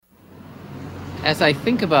As I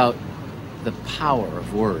think about the power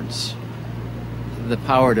of words, the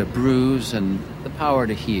power to bruise and the power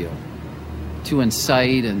to heal, to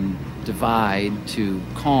incite and divide, to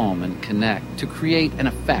calm and connect, to create an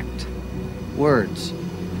effect, words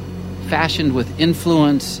fashioned with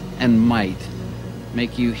influence and might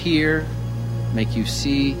make you hear, make you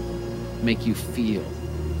see, make you feel.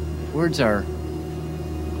 Words are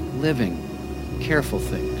living, careful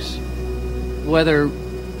things. Whether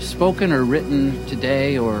spoken or written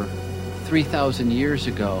today or 3,000 years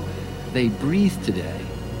ago, they breathe today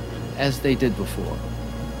as they did before.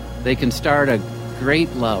 They can start a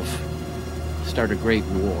great love, start a great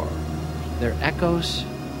war. Their echoes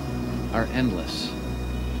are endless.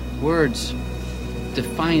 Words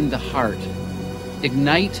define the heart,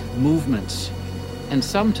 ignite movements, and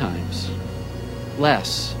sometimes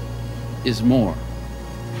less is more.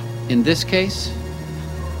 In this case,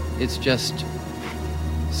 it's just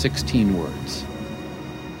 16 words.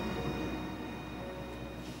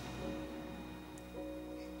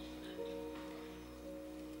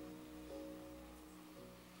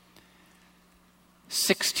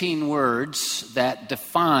 "16 words that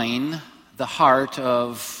define the heart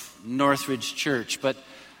of Northridge Church," but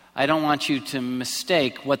I don't want you to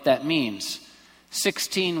mistake what that means.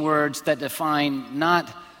 16 words that define not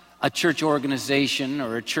a church organization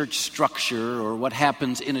or a church structure or what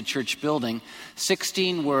happens in a church building.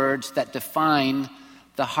 16 words that define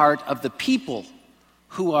the heart of the people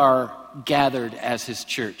who are gathered as his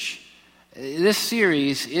church. This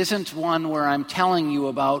series isn't one where I'm telling you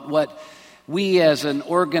about what we as an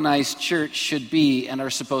organized church should be and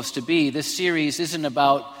are supposed to be. This series isn't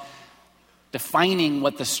about defining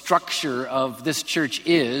what the structure of this church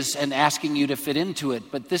is and asking you to fit into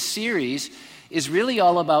it. But this series is really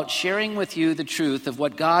all about sharing with you the truth of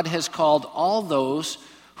what God has called all those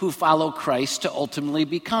who follow Christ to ultimately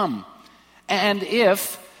become. And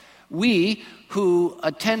if we who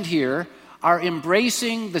attend here are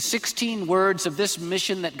embracing the 16 words of this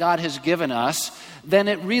mission that God has given us, then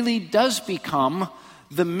it really does become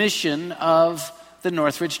the mission of the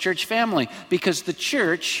Northridge Church family, because the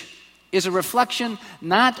church is a reflection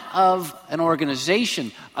not of an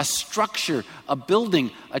organization, a structure, a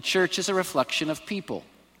building. A church is a reflection of people.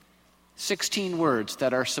 16 words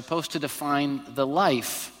that are supposed to define the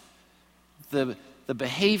life, the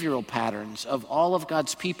behavioral patterns of all of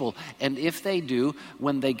God's people. And if they do,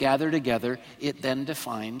 when they gather together, it then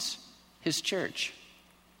defines his church.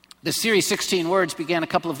 The series 16 Words began a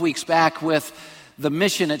couple of weeks back with the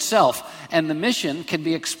mission itself. And the mission can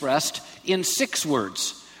be expressed in 6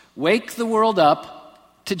 words. Wake the world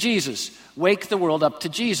up to Jesus. Wake the world up to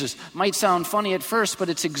Jesus. Might sound funny at first, but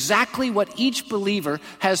it's exactly what each believer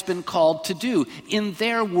has been called to do in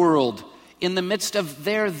their world, in the midst of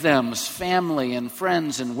their thems, family and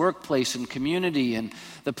friends and workplace and community and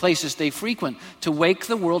the places they frequent, to wake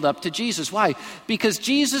the world up to Jesus. Why? Because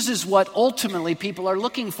Jesus is what ultimately people are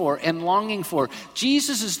looking for and longing for.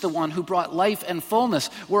 Jesus is the one who brought life and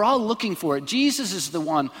fullness. We're all looking for it. Jesus is the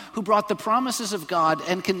one who brought the promises of God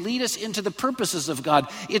and can lead us into the purposes of God.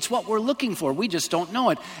 It's what we're looking for. We just don't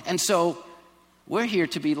know it. And so we're here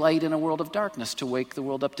to be light in a world of darkness, to wake the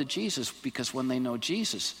world up to Jesus, because when they know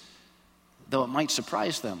Jesus, though it might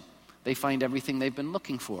surprise them, they find everything they've been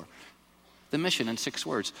looking for. The mission in 6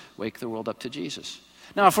 words, wake the world up to Jesus.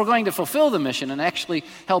 Now, if we're going to fulfill the mission and actually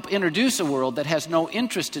help introduce a world that has no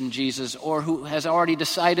interest in Jesus, or who has already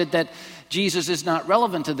decided that Jesus is not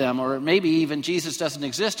relevant to them, or maybe even Jesus doesn't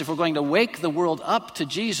exist, if we're going to wake the world up to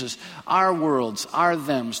Jesus, our worlds, our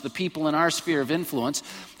thems, the people in our sphere of influence,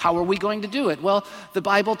 how are we going to do it? Well, the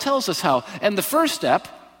Bible tells us how. And the first step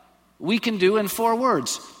we can do in 4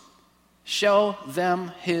 words. Show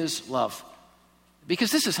them his love.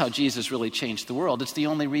 Because this is how Jesus really changed the world. It's the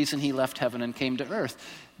only reason he left heaven and came to earth.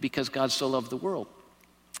 Because God so loved the world,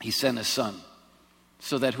 he sent his son,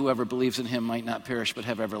 so that whoever believes in him might not perish but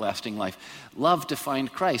have everlasting life. Love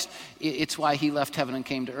defined Christ. It's why he left heaven and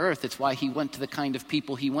came to earth. It's why he went to the kind of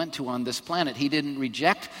people he went to on this planet. He didn't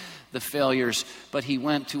reject the failures, but he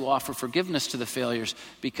went to offer forgiveness to the failures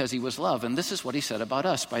because he was love. And this is what he said about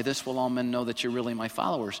us. By this will all men know that you're really my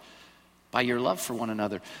followers, by your love for one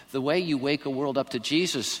another. The way you wake a world up to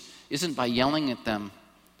Jesus isn't by yelling at them.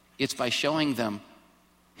 It's by showing them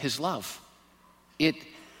his love. It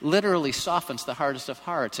literally softens the hardest of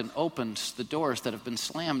hearts and opens the doors that have been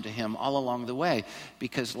slammed to him all along the way,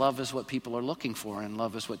 because love is what people are looking for, and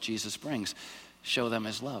love is what Jesus brings. Show them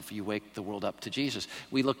his love. You wake the world up to Jesus.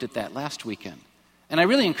 We looked at that last weekend. And I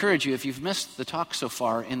really encourage you, if you've missed the talk so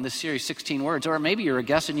far in this series, 16 Words, or maybe you're a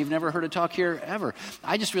guest and you've never heard a talk here ever,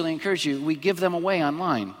 I just really encourage you. We give them away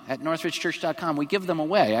online at northridgechurch.com. We give them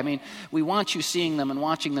away. I mean, we want you seeing them and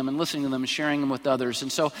watching them and listening to them and sharing them with others. And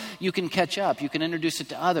so you can catch up. You can introduce it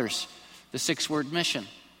to others. The 6-word mission,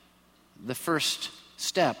 the first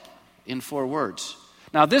step in 4 words.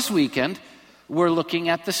 Now, this weekend, we're looking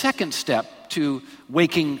at the second step to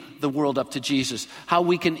waking the world up to Jesus, how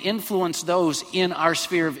we can influence those in our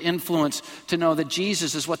sphere of influence to know that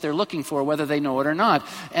Jesus is what they're looking for, whether they know it or not.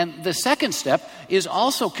 And the second step is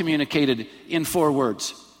also communicated in 4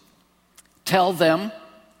 words. Tell them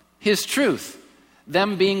his truth.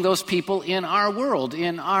 Them being those people in our world,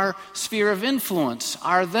 in our sphere of influence,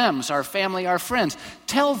 our thems, our family, our friends.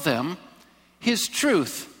 Tell them his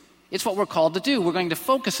truth. It's what we're called to do. We're going to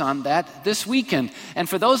focus on that this weekend. And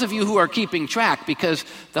for those of you who are keeping track, because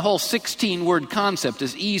the whole 16-word concept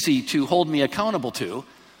is easy to hold me accountable to,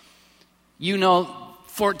 you know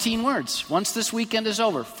 14 words. Once this weekend is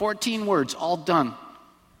over, 14 words, all done.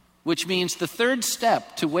 Which means the third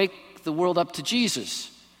step to wake the world up to Jesus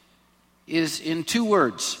is in 2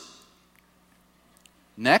 words.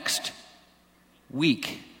 Next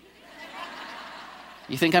week.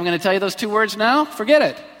 You think I'm going to tell you those 2 words now? Forget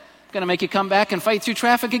it. Going to make you come back and fight through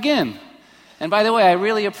traffic again. And by the way, I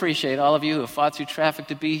really appreciate all of you who have fought through traffic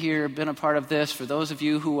to be here, been a part of this. For those of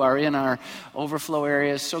you who are in our overflow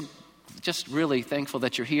areas, so just really thankful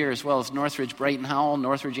that you're here, as well as Northridge, Brighton, Howell,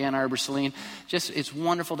 Northridge, Ann Arbor, Saline. Just, it's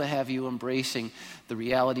wonderful to have you embracing the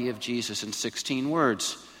reality of Jesus in 16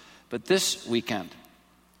 words. But this weekend,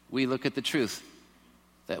 we look at the truth,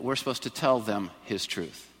 that we're supposed to tell them his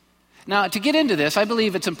truth. Now, to get into this, I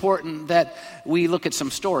believe it's important that we look at some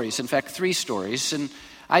stories. In fact, 3 stories. And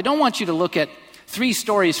I don't want you to look at 3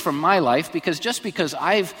 stories from my life, because just because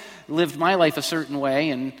I've lived my life a certain way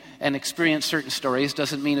and experienced certain stories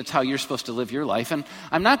doesn't mean it's how you're supposed to live your life. And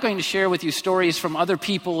I'm not going to share with you stories from other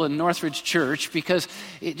people in Northridge Church, because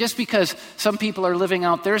just because some people are living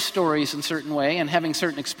out their stories in a certain way and having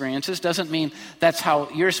certain experiences doesn't mean that's how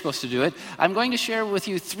you're supposed to do it. I'm going to share with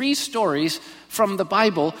you 3 stories from the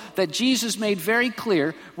Bible that Jesus made very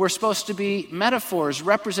clear were supposed to be metaphors,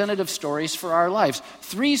 representative stories for our lives.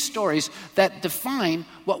 3 stories that define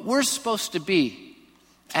what we're supposed to be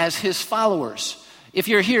as his followers. If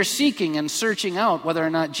you're here seeking and searching out whether or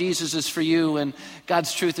not Jesus is for you and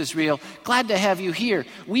God's truth is real, glad to have you here.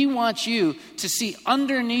 We want you to see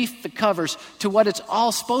underneath the covers to what it's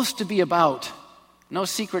all supposed to be about. No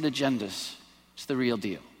secret agendas. It's the real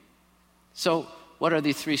deal. So, what are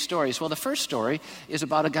the 3 stories? Well, the first story is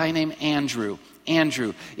about a guy named Andrew.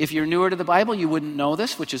 Andrew. If you're newer to the Bible, you wouldn't know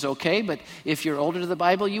this, which is okay, but if you're older to the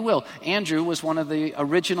Bible, you will. Andrew was one of the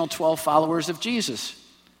original 12 followers of Jesus,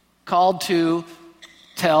 called to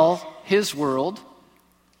tell his world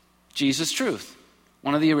Jesus' truth.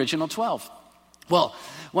 One of the original 12. Well,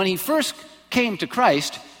 when he first came to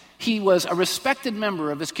Christ, he was a respected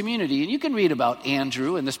member of his community. And you can read about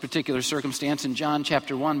Andrew in this particular circumstance in John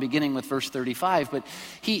chapter 1, beginning with verse 35. But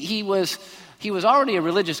he was already a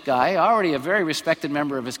religious guy, already a very respected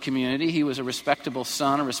member of his community. He was a respectable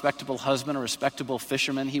son, a respectable husband, a respectable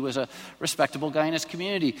fisherman. He was a respectable guy in his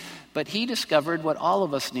community. But he discovered what all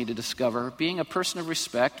of us need to discover. Being a person of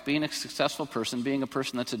respect, being a successful person, being a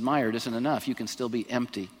person that's admired isn't enough. You can still be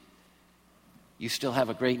empty. You still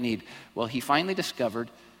have a great need. Well, he finally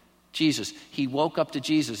discovered Jesus. He woke up to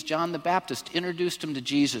Jesus. John the Baptist introduced him to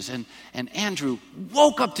Jesus, and Andrew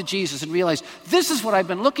woke up to Jesus and realized, this is what I've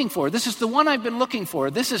been looking for. This is the one I've been looking for.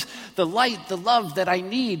 This is the light, the love that I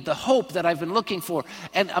need, the hope that I've been looking for.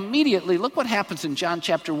 And immediately, look what happens in John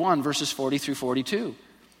chapter 1, verses 40 through 42.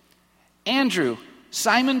 Andrew,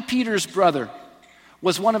 Simon Peter's brother,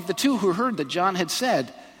 was one of the 2 who heard that John had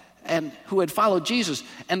said, and who had followed Jesus.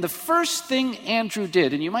 And the first thing Andrew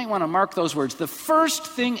did, and you might want to mark those words, the first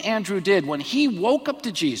thing Andrew did when he woke up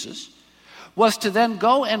to Jesus was to then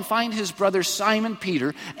go and find his brother Simon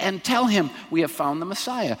Peter and tell him, we have found the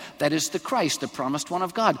Messiah, that is the Christ, the promised one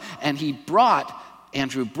of God. And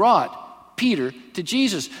Andrew brought Peter to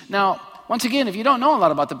Jesus. Now, once again, if you don't know a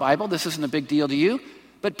lot about the Bible, this isn't a big deal to you.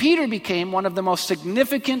 But Peter became one of the most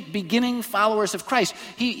significant beginning followers of Christ.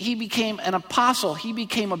 He became an apostle. He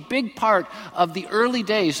became a big part of the early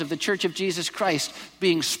days of the Church of Jesus Christ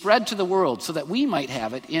being spread to the world so that we might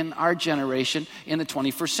have it in our generation in the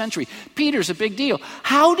 21st century. Peter's a big deal.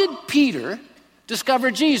 How did Peter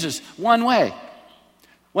discover Jesus? One way.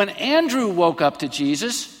 When Andrew woke up to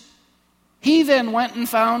Jesus, he then went and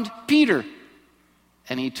found Peter.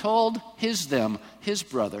 And he told his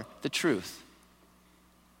brother, the truth.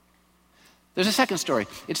 There's a second story.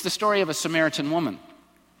 It's the story of a Samaritan woman.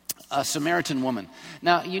 a Samaritan woman.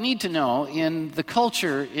 Now, you need to know, in the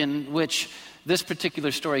culture in which this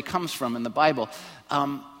particular story comes from in the Bible,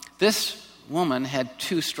 this woman had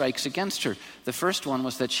 2 strikes against her. The first one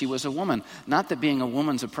was that she was a woman. Not that being a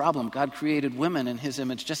woman's a problem. God created women in his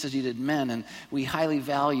image just as he did men, and we highly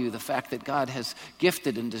value the fact that God has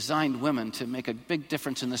gifted and designed women to make a big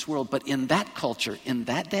difference in this world. But in that culture, in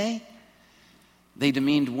that day, they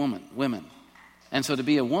demeaned women. And so to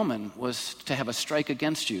be a woman was to have a strike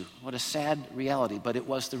against you. What a sad reality, but it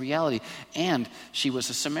was the reality. And she was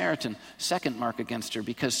a Samaritan, second mark against her,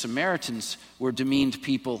 because Samaritans were demeaned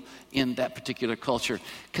people in that particular culture,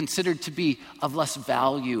 considered to be of less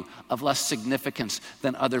value, of less significance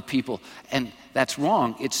than other people. And that's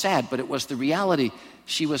wrong. It's sad, but it was the reality.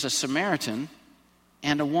 She was a Samaritan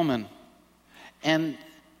and a woman. And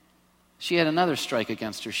she had another strike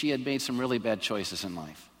against her. She had made some really bad choices in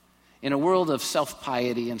life. In a world of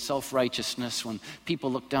self-piety and self-righteousness, when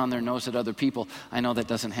people look down their nose at other people, I know that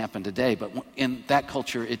doesn't happen today, but in that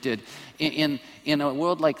culture it did. In a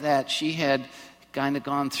world like that, she had kind of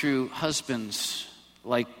gone through husbands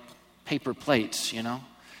like paper plates,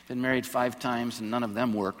 been married 5 times and none of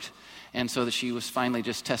them worked. And so that she was finally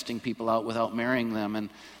just testing people out without marrying them.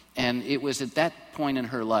 And it was at that point in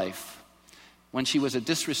her life, when she was a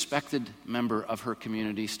disrespected member of her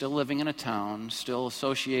community, still living in a town, still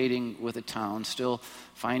associating with a town, still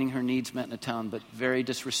finding her needs met in a town, but very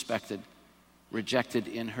disrespected, rejected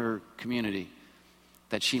in her community,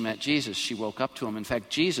 that she met Jesus. She woke up to him. In fact,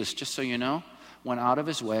 Jesus, just so you know, went out of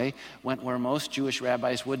his way, went where most Jewish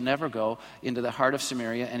rabbis would never go, into the heart of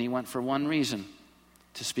Samaria, and he went for one reason,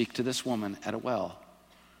 to speak to this woman at a well.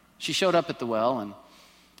 She showed up at the well, and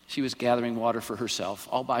she was gathering water for herself,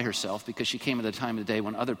 all by herself, because she came at a time of the day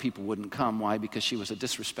when other people wouldn't come. Why? Because she was a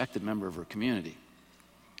disrespected member of her community.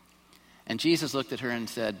 And Jesus looked at her and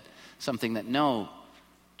said something that no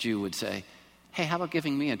Jew would say, "Hey, how about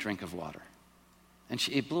giving me a drink of water?" And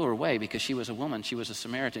it blew her away, because she was a woman, she was a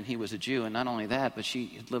Samaritan, he was a Jew, and not only that, but she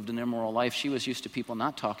had lived an immoral life. She was used to people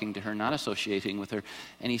not talking to her, not associating with her.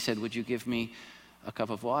 And he said, "Would you give me a cup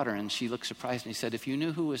of water?" And she looked surprised, and he said, "If you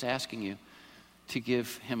knew who was asking you to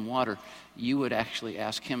give him water, you would actually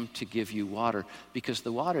ask him to give you water, because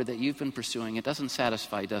the water that you've been pursuing, it doesn't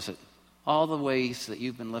satisfy, does it? All the ways that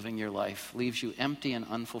you've been living your life leaves you empty and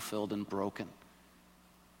unfulfilled and broken.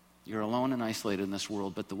 You're alone and isolated in this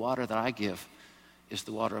world, but the water that I give is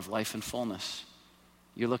the water of life and fullness.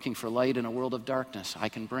 You're looking for light in a world of darkness. I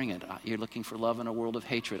can bring it. You're looking for love in a world of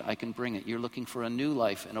hatred. I can bring it. You're looking for a new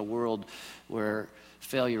life in a world where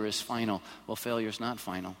failure is final. Well, failure is not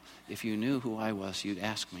final. If you knew who I was, you'd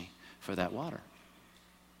ask me for that water."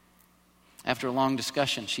 After a long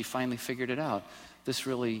discussion, she finally figured it out. This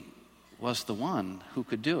really was the one who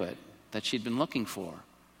could do it that she'd been looking for.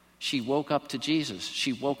 She woke up to Jesus.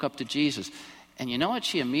 She woke up to Jesus. And you know what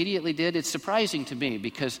she immediately did? It's surprising to me,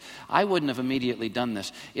 because I wouldn't have immediately done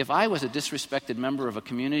this. If I was a disrespected member of a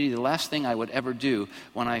community, the last thing I would ever do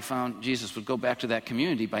when I found Jesus would go back to that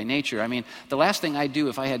community by nature. I mean, the last thing I'd do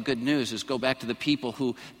if I had good news is go back to the people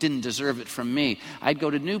who didn't deserve it from me. I'd go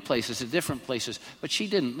to new places, to different places. But she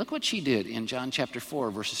didn't. Look what she did in John chapter 4,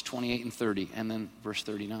 verses 28 and 30, and then verse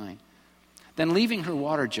 39. "Then leaving her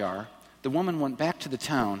water jar, the woman went back to the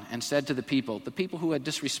town and said to the people who had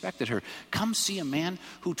disrespected her, 'Come see a man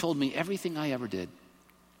who told me everything I ever did.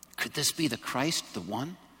 Could this be the Christ, the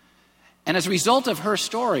one?' And as a result of her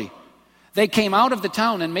story, they came out of the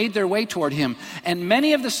town and made their way toward him. And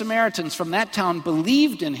many of the Samaritans from that town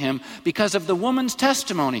believed in him because of the woman's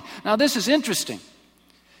testimony." Now, this is interesting.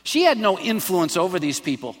 She had no influence over these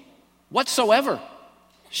people whatsoever.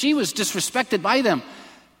 She was disrespected by them.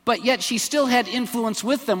 But yet she still had influence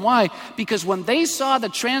with them. Why? Because when they saw the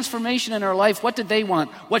transformation in her life, what did they want?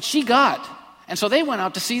 What she got. And so they went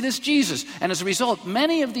out to see this Jesus. And as a result,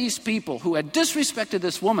 many of these people who had disrespected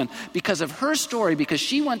this woman because of her story, because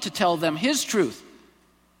she went to tell them his truth,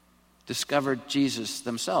 discovered Jesus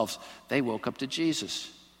themselves. They woke up to Jesus.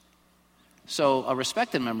 So a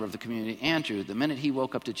respected member of the community, Andrew, the minute he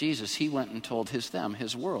woke up to Jesus, he went and told his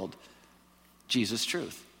world, Jesus'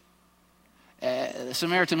 truth. A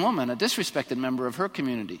Samaritan woman, a disrespected member of her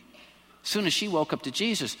community, as soon as she woke up to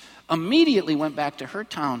Jesus, immediately went back to her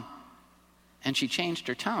town, and she changed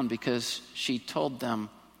her town because she told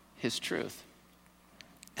them his truth.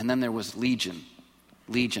 And then there was Legion.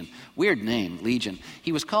 Weird name, Legion.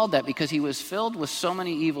 He was called that because he was filled with so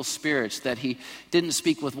many evil spirits that he didn't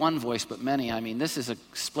speak with one voice but many. I mean, this is a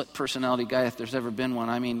split personality guy if there's ever been one.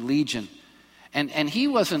 I mean, Legion. And he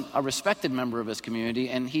wasn't a respected member of his community,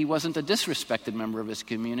 and he wasn't a disrespected member of his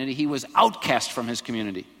community. He was outcast from his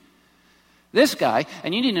community. This guy,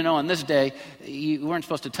 and you need to know on this day, you weren't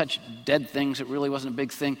supposed to touch dead things. It really wasn't a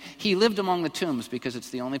big thing. He lived among the tombs because it's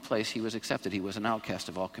the only place he was accepted. He was an outcast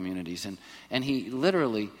of all communities. And he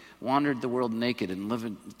literally wandered the world naked and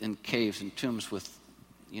lived in caves and tombs with,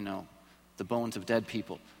 the bones of dead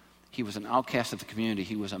people. He was an outcast of the community.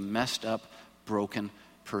 He was a messed up, broken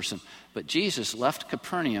person. But Jesus left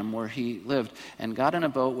Capernaum, where he lived, and got in a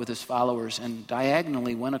boat with his followers and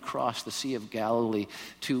diagonally went across the Sea of Galilee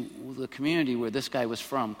to the community where this guy was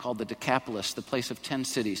from, called the Decapolis, the place of 10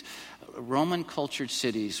 cities, Roman cultured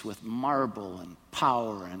cities with marble and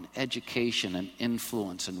power and education and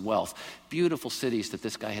influence and wealth, beautiful cities that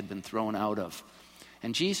this guy had been thrown out of.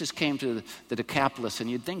 And Jesus came to the Decapolis, and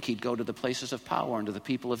you'd think he'd go to the places of power and to the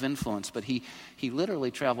people of influence, but he literally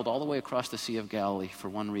traveled all the way across the Sea of Galilee for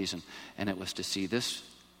one reason, and it was to see this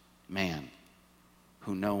man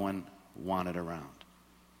who no one wanted around.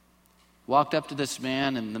 Walked up to this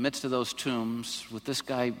man in the midst of those tombs with this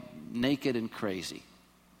guy naked and crazy.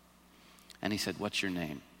 And he said, "What's your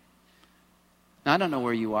name?" Now, I don't know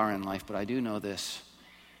where you are in life, but I do know this.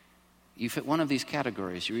 You fit one of these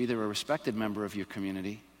categories. You're either a respected member of your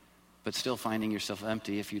community, but still finding yourself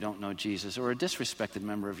empty if you don't know Jesus, or a disrespected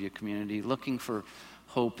member of your community looking for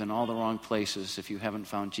hope in all the wrong places if you haven't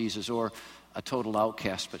found Jesus, or a total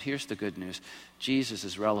outcast. But here's the good news. Jesus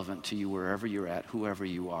is relevant to you wherever you're at, whoever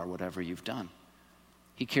you are, whatever you've done.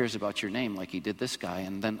 He cares about your name like he did this guy.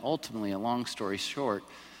 And then ultimately, a long story short,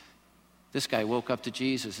 this guy woke up to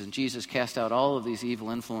Jesus, and Jesus cast out all of these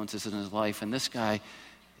evil influences in his life, and this guy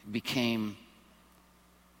became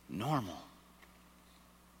normal,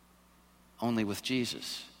 only with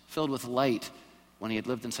Jesus, filled with light when he had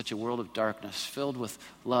lived in such a world of darkness, filled with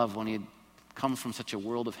love when he had come from such a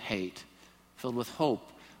world of hate, filled with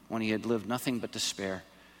hope when he had lived nothing but despair.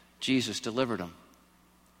 Jesus delivered him.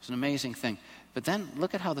 It's an amazing thing. But then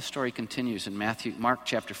look at how the story continues in Mark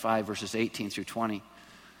chapter 5, verses 18 through 20.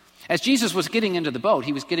 As Jesus was getting into the boat,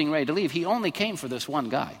 he was getting ready to leave. He only came for this one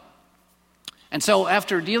guy. And so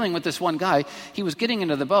after dealing with this one guy, he was getting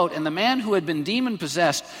into the boat, and the man who had been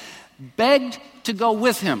demon-possessed begged to go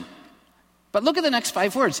with him. But look at the next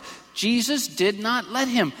 5 words. Jesus did not let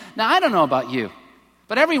him. Now, I don't know about you,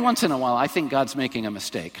 but every once in a while, I think God's making a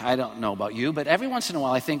mistake. I don't know about you, but every once in a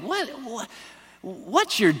while, I think,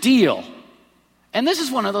 what's your deal? And this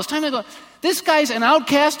is one of those times I go, this guy's an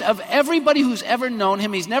outcast of everybody who's ever known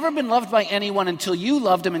him. He's never been loved by anyone until you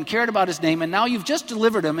loved him and cared about his name. And now you've just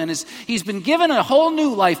delivered him, and he's been given a whole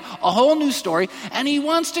new life, a whole new story, and he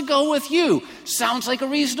wants to go with you. Sounds like a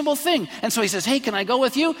reasonable thing. And so he says, "Hey, can I go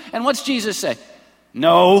with you?" And what's Jesus say?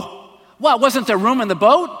 No. What, wasn't there room in the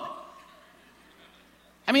boat?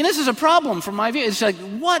 I mean, this is a problem from my view. It's like,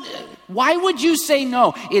 what? Why would you say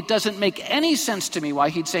no? It doesn't make any sense to me why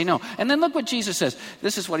he'd say no. And then look what Jesus says.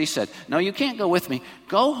 This is what he said. "No, you can't go with me.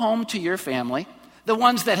 Go home to your family, the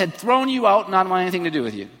ones that had thrown you out and not want anything to do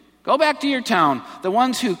with you. Go back to your town, the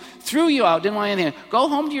ones who threw you out, didn't want anything. Go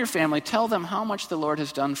home to your family. Tell them how much the Lord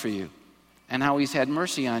has done for you and how he's had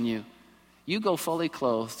mercy on you. You go fully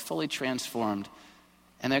clothed, fully transformed."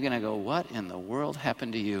 And they're going to go, "What in the world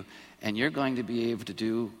happened to you?" And you're going to be able to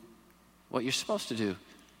do what you're supposed to do.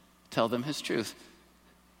 Tell them his truth.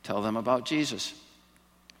 Tell them about Jesus.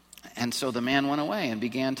 And so the man went away and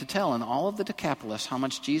began to tell in all of the Decapolis how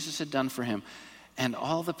much Jesus had done for him. And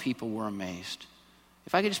all the people were amazed.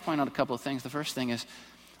 If I could just point out a couple of things. The first thing is,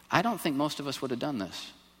 I don't think most of us would have done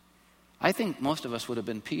this. I think most of us would have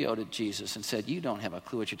been PO'd at Jesus and said, "You don't have a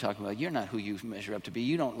clue what you're talking about. You're not who you measure up to be.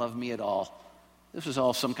 You don't love me at all. This was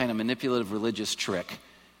all some kind of manipulative religious trick.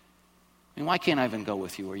 I mean, why can't I even go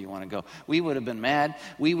with you where you want to go?" We would have been mad.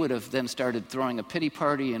 We would have then started throwing a pity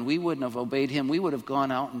party, and we wouldn't have obeyed him. We would have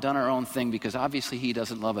gone out and done our own thing because obviously he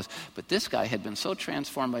doesn't love us. But this guy had been so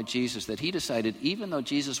transformed by Jesus that he decided, even though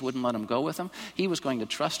Jesus wouldn't let him go with him, he was going to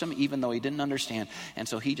trust him even though he didn't understand. And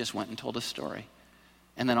so he just went and told a story.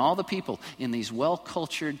 And then all the people in these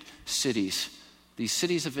well-cultured cities, these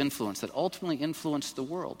cities of influence that ultimately influenced the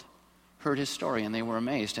world, heard his story, and they were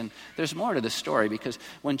amazed. And there's more to this story, because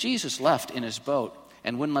when Jesus left in his boat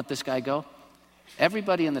and wouldn't let this guy go,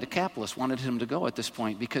 everybody in the Decapolis wanted him to go at this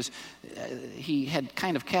point, because he had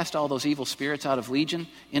kind of cast all those evil spirits out of Legion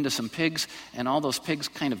into some pigs, and all those pigs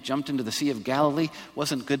kind of jumped into the Sea of Galilee.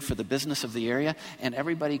 Wasn't good for the business of the area, and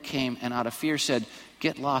everybody came and out of fear said,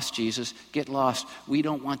 "Get lost, Jesus, get lost. We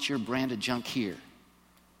don't want your brand of junk here."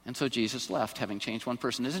 And so Jesus left, having changed one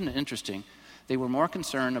person. Isn't it interesting? They were more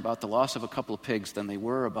concerned about the loss of a couple of pigs than they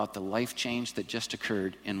were about the life change that just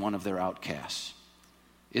occurred in one of their outcasts.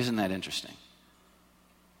 Isn't that interesting?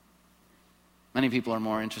 Many people are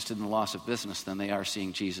more interested in the loss of business than they are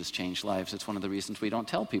seeing Jesus change lives. It's one of the reasons we don't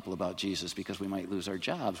tell people about Jesus, because we might lose our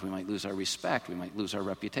jobs, we might lose our respect, we might lose our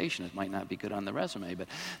reputation. It might not be good on the resume, but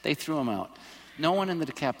they threw him out. No one in the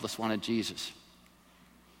Decapolis wanted Jesus.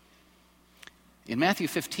 In Matthew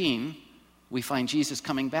 15, we find Jesus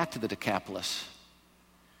coming back to the Decapolis.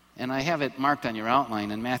 And I have it marked on your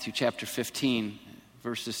outline in Matthew chapter 15,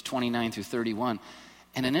 verses 29 through 31.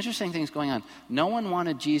 And an interesting thing's going on. No one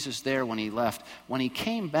wanted Jesus there when he left. When he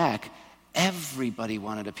came back, everybody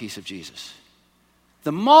wanted a piece of Jesus.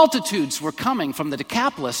 The multitudes were coming from the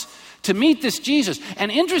Decapolis to meet this Jesus.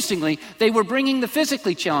 And interestingly, they were bringing the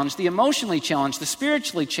physically challenged, the emotionally challenged, the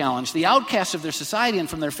spiritually challenged, the outcasts of their society and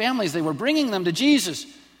from their families. They were bringing them to Jesus.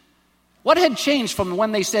 What had changed from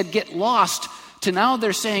when they said, get lost, to now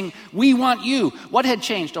they're saying, we want you? What had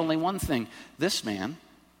changed? Only one thing. This man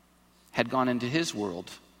had gone into his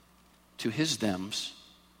world, to his thems,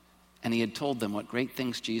 and he had told them what great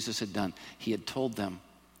things Jesus had done. He had told them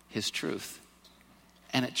his truth.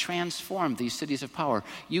 And it transformed these cities of power.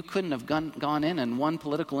 You couldn't have gone in and won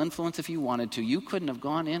political influence if you wanted to. You couldn't have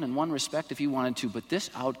gone in and won respect if you wanted to. But this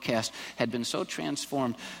outcast had been so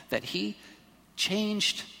transformed that he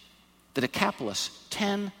changed the Decapolis,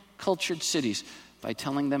 10 cultured cities, by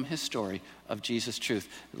telling them his story of Jesus' truth.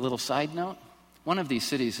 A little side note. One of these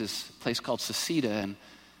cities is a place called Sicida, and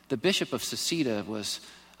the bishop of Sicida was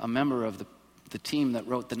a member of the team that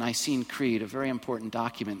wrote the Nicene Creed, a very important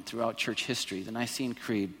document throughout church history. The Nicene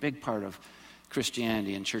Creed, big part of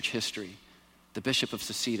Christianity and church history. The bishop of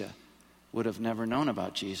Sicida would have never known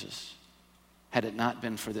about Jesus had it not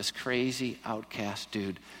been for this crazy outcast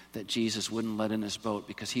dude that Jesus wouldn't let in his boat,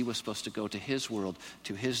 because he was supposed to go to his world,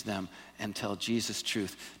 to his them, and tell Jesus'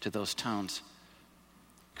 truth to those towns.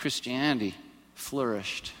 Christianity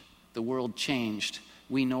flourished. The world changed.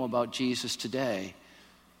 We know about Jesus today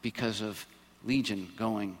because of Legion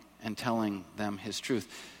going and telling them his truth.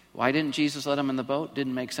 Why didn't Jesus let them in the boat?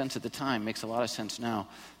 Didn't make sense at the time. Makes a lot of sense now,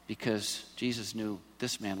 because Jesus knew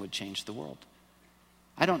this man would change the world.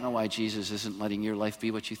 I don't know why Jesus isn't letting your life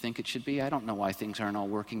be what you think it should be. I don't know why things aren't all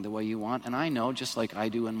working the way you want. And I know, just like I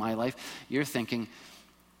do in my life, you're thinking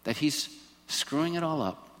that he's screwing it all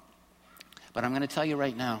up. But I'm going to tell you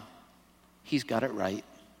right now, he's got it right.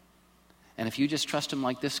 And if you just trust him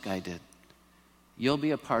like this guy did, you'll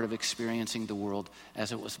be a part of experiencing the world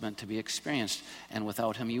as it was meant to be experienced. And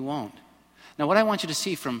without him, you won't. Now, what I want you to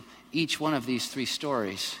see from each one of these three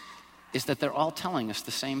stories is that they're all telling us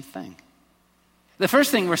the same thing. The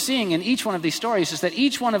first thing we're seeing in each one of these stories is that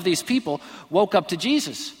each one of these people woke up to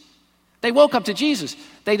Jesus. They woke up to Jesus.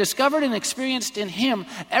 They discovered and experienced in him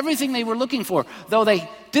everything they were looking for, though they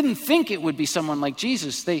didn't think it would be someone like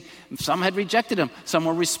Jesus. Some had rejected him. Some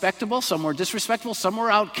were respectable, some were disrespectful, some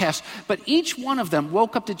were outcasts. But each one of them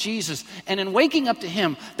woke up to Jesus, and in waking up to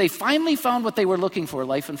him, they finally found what they were looking for,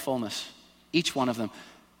 life and fullness. Each one of them.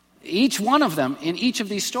 Each one of them in each of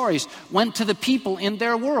these stories went to the people in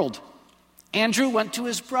their world. Andrew went to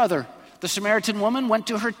his brother. The Samaritan woman went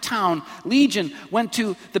to her town. Legion went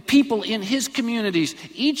to the people in his communities.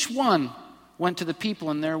 Each one went to the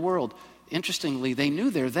people in their world. Interestingly, they knew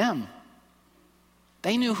they're them.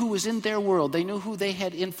 They knew who was in their world. They knew who they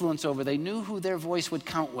had influence over. They knew who their voice would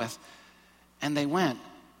count with. And they went.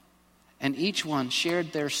 And each one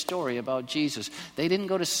shared their story about Jesus. They didn't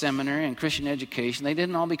go to seminary and Christian education. They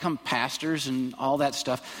didn't all become pastors and all that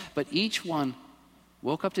stuff. But each one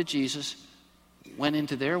woke up to Jesus, went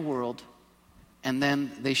into their world, and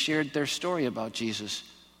then they shared their story about Jesus.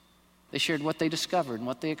 They shared what they discovered and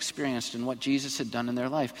what they experienced and what Jesus had done in their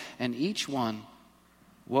life. And each one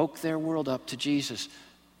woke their world up to Jesus,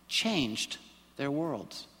 changed their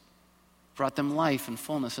worlds, brought them life and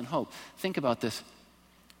fullness and hope. Think about this.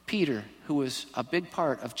 Peter, who was a big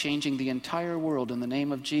part of changing the entire world in the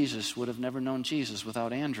name of Jesus, would have never known Jesus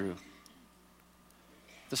without Andrew.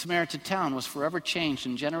 The Samaritan town was forever changed,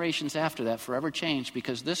 and generations after that forever changed,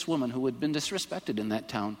 because this woman who had been disrespected in that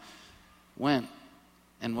town went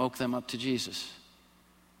and woke them up to Jesus.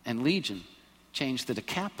 And Legion changed the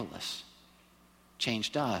Decapolis,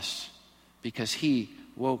 changed us, because he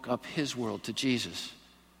woke up his world to Jesus.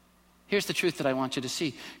 Here's the truth that I want you to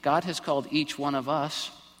see. God has called each one of us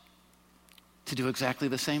to do exactly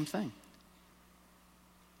the same thing.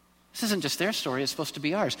 This isn't just their story, it's supposed to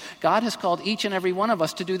be ours. God has called each and every one of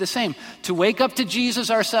us to do the same, to wake up to Jesus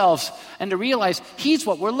ourselves and to realize he's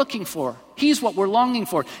what we're looking for. He's what we're longing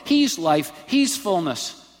for. He's life. He's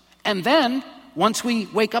fullness. And then, once we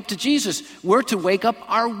wake up to Jesus, we're to wake up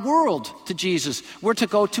our world to Jesus. We're to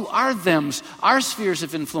go to our thems, our spheres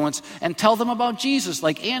of influence, and tell them about Jesus,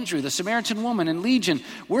 like Andrew, the Samaritan woman, and Legion.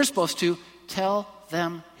 We're supposed to tell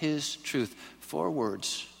them his truth. 4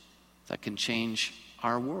 words that can change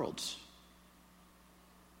our worlds.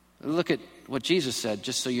 Look at what Jesus said,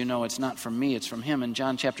 just so you know it's not from me, it's from him. In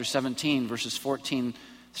John chapter 17, verses 14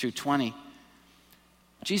 through 20.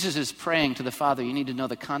 Jesus is praying to the Father. You need to know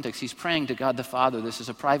the context. He's praying to God the Father. This is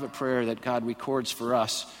a private prayer that God records for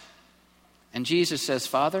us. And Jesus says,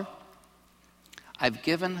 Father, I've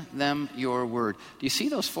given them your word. Do you see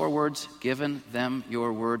those 4 words? Given them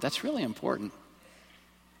your word. That's really important.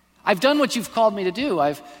 I've done what you've called me to do.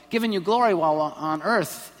 I've given you glory while on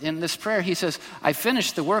earth. In this prayer, he says, I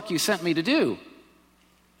finished the work you sent me to do.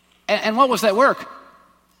 And what was that work?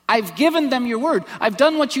 I've given them your word. I've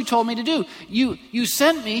done what you told me to do. You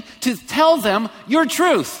sent me to tell them your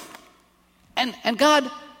truth. And God,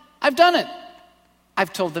 I've done it.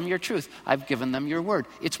 I've told them your truth. I've given them your word.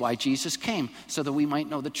 It's why Jesus came, so that we might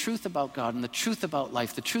know the truth about God and the truth about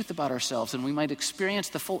life, the truth about ourselves, and we might experience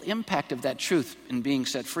the full impact of that truth in being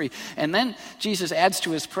set free. And then Jesus adds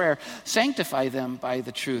to his prayer, sanctify them by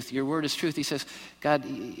the truth. Your word is truth. He says, God,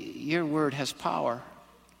 your word has power.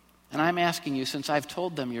 And I'm asking you, since I've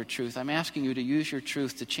told them your truth, I'm asking you to use your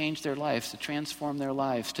truth to change their lives, to transform their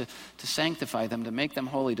lives, to sanctify them, to make them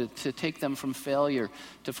holy, to take them from failure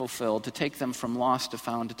to fulfilled, to take them from lost to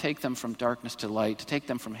found, to take them from darkness to light, to take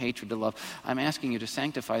them from hatred to love. I'm asking you to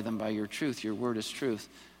sanctify them by your truth. Your word is truth.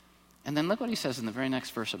 And then look what he says in the very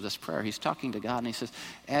next verse of this prayer. He's talking to God and he says,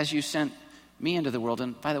 as you sent me into the world,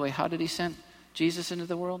 and by the way, how did he send Jesus into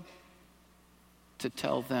the world? To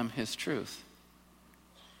tell them his truth.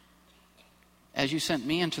 As you sent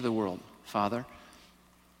me into the world, Father,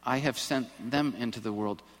 I have sent them into the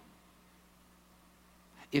world.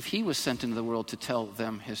 If he was sent into the world to tell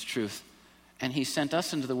them his truth, and he sent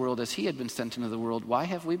us into the world as he had been sent into the world, why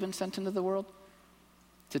have we been sent into the world?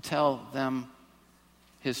 To tell them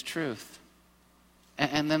his truth.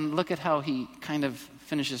 And then look at how he kind of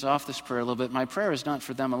finishes off this prayer a little bit. My prayer is not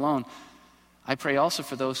for them alone. I pray also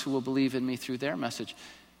for those who will believe in me through their message.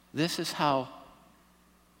 This is how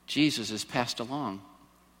Jesus is passed along.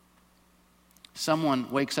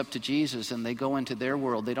 Someone wakes up to Jesus and they go into their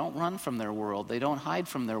world. They don't run from their world. They don't hide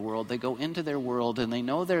from their world. They go into their world and they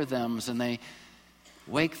know their thems and they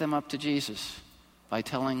wake them up to Jesus by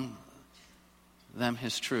telling them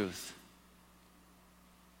his truth.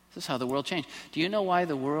 This is how the world changed. Do you know why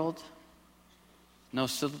the world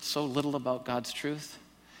knows so little about God's truth?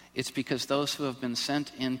 It's because those who have been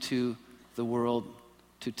sent into the world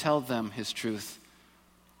to tell them his truth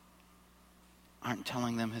aren't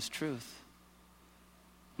telling them his truth.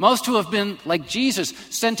 Most who have been, like Jesus,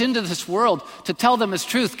 sent into this world to tell them his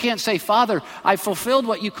truth can't say, Father, I've fulfilled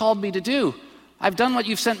what you called me to do. I've done what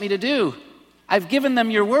you've sent me to do. I've given them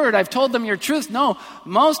your word. I've told them your truth. No,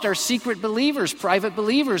 most are secret believers, private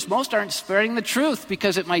believers. Most aren't spreading the truth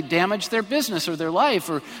because it might damage their business or their life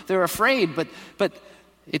or they're afraid. But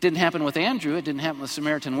it didn't happen with Andrew. It didn't happen with the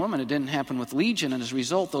Samaritan woman. It didn't happen with Legion. And as a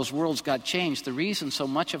result, those worlds got changed. The reason so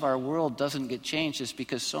much of our world doesn't get changed is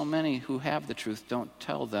because so many who have the truth don't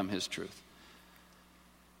tell them his truth.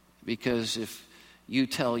 Because if you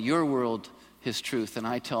tell your world his truth and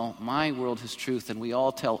I tell my world his truth and we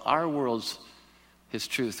all tell our worlds his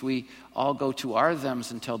truth, we all go to our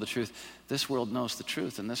thems and tell the truth, this world knows the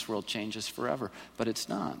truth and this world changes forever. But it's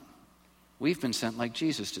not. We've been sent like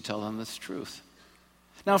Jesus to tell them this truth.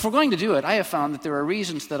 Now, if we're going to do it, I have found that there are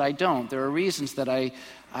reasons that I don't. There are reasons that I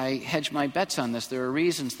hedge my bets on this. There are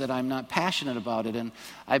reasons that I'm not passionate about it. And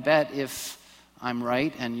I bet if I'm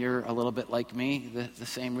right and you're a little bit like me, the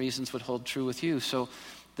same reasons would hold true with you. So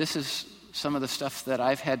this is some of the stuff that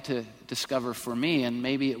I've had to discover for me, and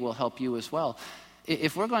maybe it will help you as well.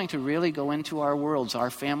 If we're going to really go into our worlds,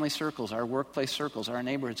 our family circles, our workplace circles, our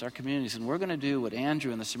neighborhoods, our communities, and we're going to do what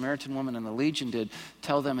Andrew and the Samaritan woman and the Legion did,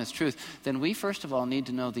 tell them his truth, then we first of all need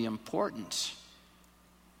to know the importance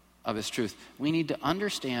of his truth. We need to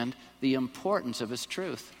understand the importance of his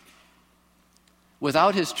truth.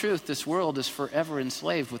 Without his truth, this world is forever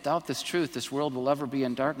enslaved. Without this truth, this world will ever be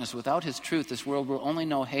in darkness. Without his truth, this world will only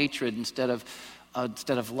know hatred instead of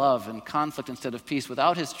love, and conflict instead of peace.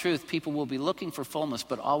 Without his truth, people will be looking for fullness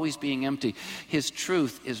but always being empty. His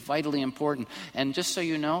truth is vitally important. And just so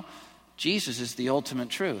you know, Jesus is the ultimate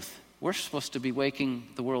truth. We're supposed to be waking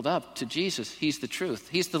the world up to Jesus. He's the truth.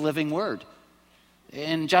 He's the living word.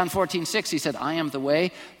 In John 14:6, he said, I am the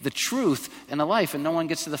way, the truth, and the life, and no one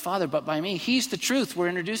gets to the Father but by me. He's the truth we're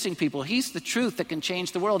introducing people. He's the truth that can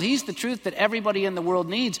change the world. He's the truth that everybody in the world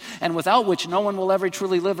needs, and without which no one will ever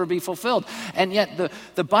truly live or be fulfilled. And yet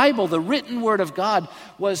the Bible, the written word of God,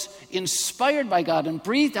 was inspired by God and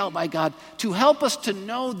breathed out by God to help us to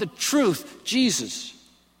know the truth, Jesus.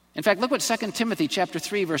 In fact, look what 2 Timothy chapter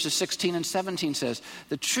 3, verses 16 and 17 says.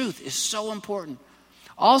 The truth is so important.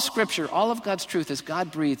 All Scripture, all of God's truth is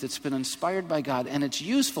God-breathed. It's been inspired by God, and it's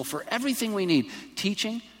useful for everything we need.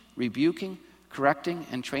 Teaching, rebuking, correcting,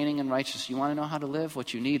 and training in righteousness. You want to know how to live?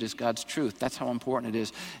 What you need is God's truth. That's how important it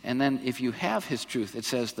is. And then if you have his truth, it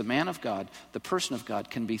says the man of God, the person of God,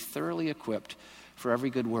 can be thoroughly equipped for every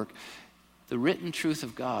good work. The written truth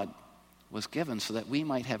of God was given so that we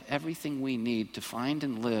might have everything we need to find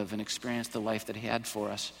and live and experience the life that he had for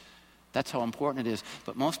us. That's how important it is.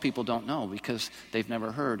 But most people don't know because they've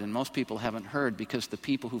never heard. And most people haven't heard because the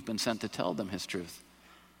people who've been sent to tell them his truth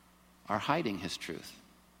are hiding his truth.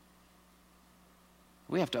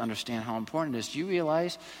 We have to understand how important it is. Do you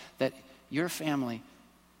realize that your family,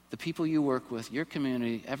 the people you work with, your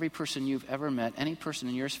community, every person you've ever met, any person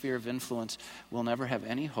in your sphere of influence will never have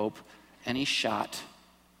any hope, any shot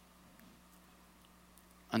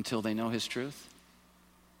until they know his truth?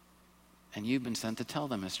 And you've been sent to tell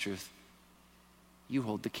them his truth. You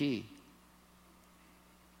hold the key.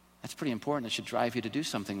 That's pretty important. It should drive you to do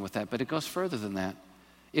something with that. But it goes further than that.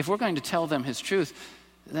 If we're going to tell them his truth,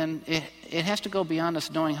 then it has to go beyond us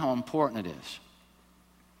knowing how important it is.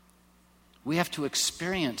 We have to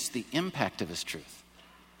experience the impact of his truth.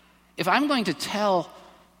 If I'm going to tell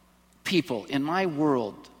people in my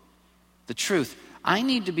world the truth, I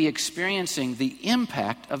need to be experiencing the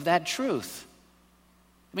impact of that truth.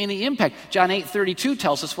 I mean, the impact. John 8:32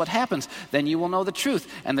 tells us what happens. Then you will know the truth,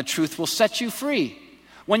 and the truth will set you free.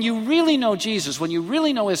 When you really know Jesus, when you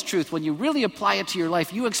really know his truth, when you really apply it to your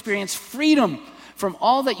life, you experience freedom from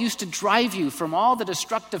all that used to drive you, from all the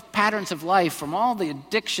destructive patterns of life, from all the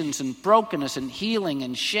addictions and brokenness and healing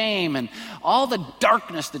and shame and all the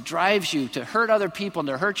darkness that drives you to hurt other people and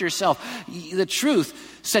to hurt yourself. The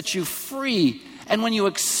truth sets you free. And when you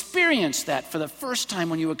experience that for the first time,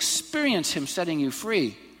 when you experience him setting you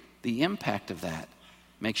free, the impact of that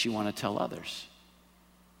makes you want to tell others.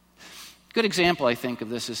 A good example, I think, of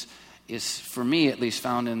this is for me at least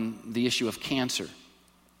found in the issue of cancer.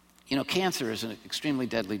 You know, cancer is an extremely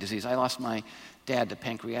deadly disease. I lost my dad to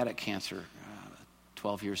pancreatic cancer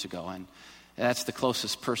 12 years ago, and that's the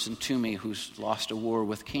closest person to me who's lost a war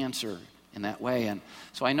with cancer in that way. And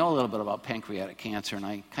so I know a little bit about pancreatic cancer, and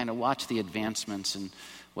I kind of watch the advancements and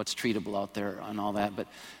what's treatable out there and all that.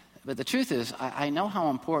 But the truth is, I know how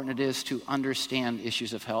important it is to understand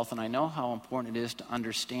issues of health, and I know how important it is to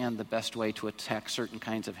understand the best way to attack certain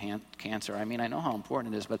kinds of cancer. I mean, I know how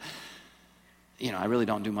important it is, but I really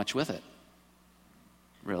don't do much with it.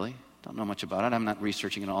 Really. Don't know much about it. I'm not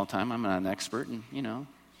researching it all the time. I'm not an expert. And,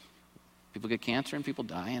 people get cancer and people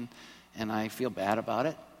die. And I feel bad about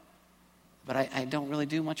it. But I don't really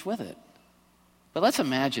do much with it. But let's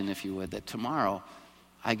imagine, if you would, that tomorrow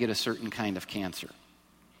I get a certain kind of cancer.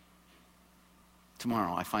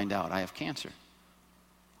 Tomorrow I find out I have cancer.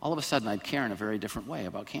 All of a sudden I'd care in a very different way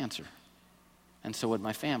about cancer. And so would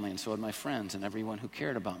my family, and so would my friends, and everyone who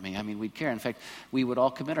cared about me. I mean, we'd care. In fact, we would all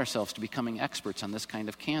commit ourselves to becoming experts on this kind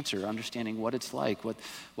of cancer, understanding what it's like,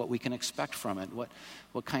 what we can expect from it, what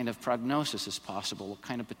kind of prognosis is possible, what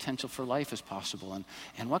kind of potential for life is possible,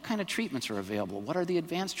 and what kind of treatments are available. What are the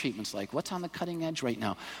advanced treatments like? What's on the cutting edge right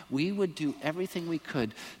now? We would do everything we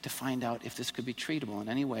could to find out if this could be treatable in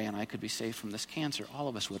any way, and I could be saved from this cancer. All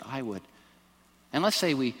of us would. I would. And let's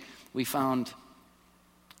say we found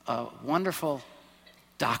a wonderful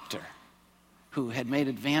doctor who had made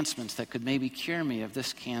advancements that could maybe cure me of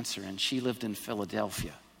this cancer, and she lived in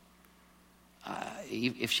Philadelphia.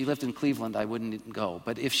 If she lived in Cleveland, I wouldn't go.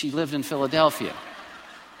 But if she lived in Philadelphia,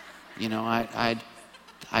 I'd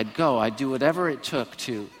go. I'd do whatever it took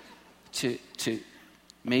to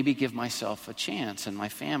maybe give myself a chance, and my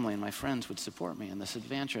family and my friends would support me in this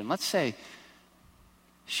adventure. And let's say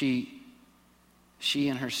she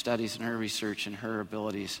in her studies and her research and her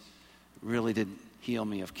abilities really did heal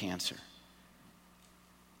me of cancer.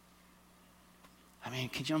 I mean,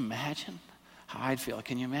 can you imagine how I'd feel?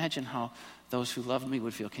 Can you imagine how those who loved me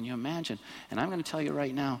would feel? Can you imagine? And I'm going to tell you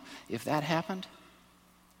right now, if that happened,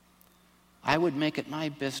 I would make it my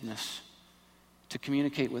business to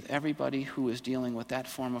communicate with everybody who is dealing with that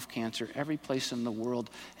form of cancer, every place in the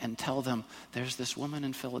world, and tell them, there's this woman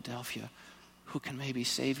in Philadelphia who can maybe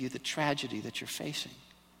save you the tragedy that you're facing.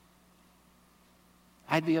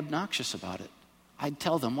 I'd be obnoxious about it. I'd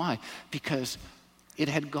tell them why. Because it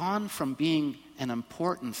had gone from being an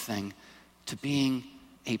important thing to being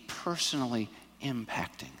a personally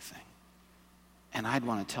impacting thing. And I'd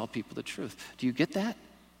want to tell people the truth. Do you get that?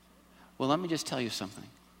 Well, let me just tell you something.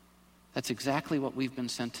 That's exactly what we've been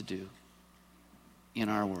sent to do in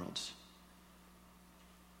our worlds.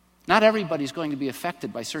 Not everybody's going to be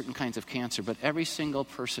affected by certain kinds of cancer, but every single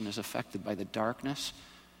person is affected by the darkness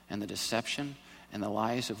and the deception and the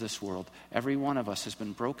lies of this world. Every one of us has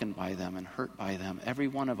been broken by them and hurt by them. Every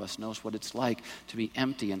one of us knows what it's like to be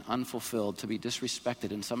empty and unfulfilled, to be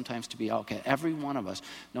disrespected, and sometimes to be outcast. Every one of us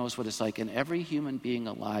knows what it's like. And every human being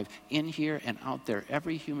alive, in here and out there,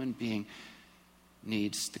 every human being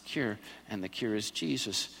needs the cure. And the cure is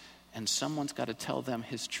Jesus. And someone's got to tell them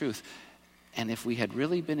his truth. And if we had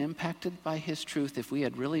really been impacted by his truth, if we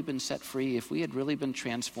had really been set free, if we had really been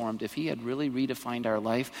transformed, if he had really redefined our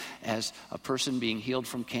life as a person being healed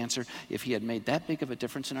from cancer, if he had made that big of a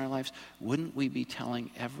difference in our lives, wouldn't we be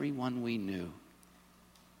telling everyone we knew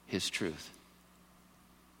his truth?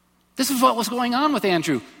 This is what was going on with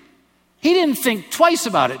Andrew. He didn't think twice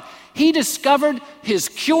about it. He discovered his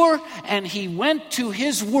cure, and he went to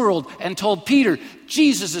his world and told Peter,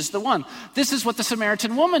 Jesus is the one. This is what the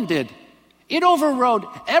Samaritan woman did. It overrode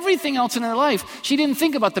everything else in her life. She didn't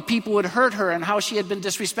think about the people who had hurt her and how she had been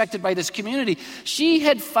disrespected by this community. She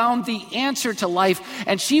had found the answer to life,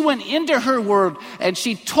 and she went into her world and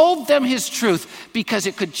she told them his truth because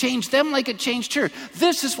it could change them like it changed her.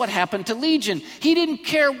 This is what happened to Legion. He didn't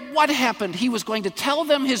care what happened. He was going to tell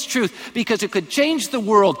them his truth because it could change the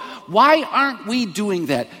world. Why aren't we doing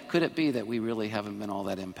that? Could it be that we really haven't been all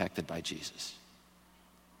that impacted by Jesus?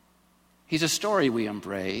 He's a story we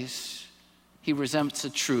embrace. He presents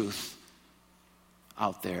a truth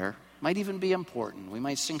out there. Might even be important. We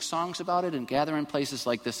might sing songs about it and gather in places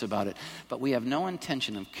like this about it. But we have no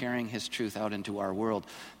intention of carrying his truth out into our world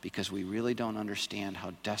because we really don't understand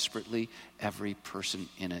how desperately every person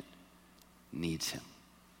in it needs him.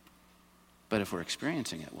 But if we're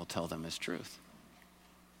experiencing it, we'll tell them his truth.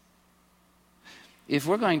 If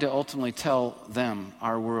we're going to ultimately tell them,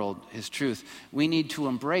 our world, his truth, we need to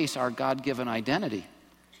embrace our God-given identity.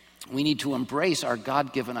 We need to embrace our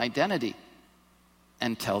God-given identity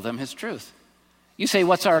and tell them his truth. You say,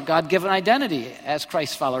 what's our God-given identity as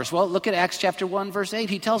Christ followers? Well, look at Acts chapter 1, verse 8.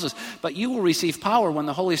 He tells us, but you will receive power when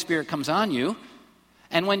the Holy Spirit comes on you.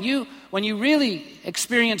 And when you really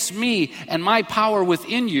experience me and my power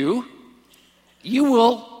within you, you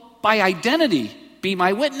will, by identity, be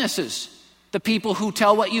my witnesses. The people who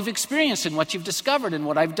tell what you've experienced and what you've discovered and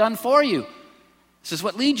what I've done for you. This is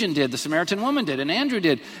what Legion did, the Samaritan woman did, and Andrew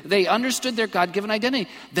did. They understood their God-given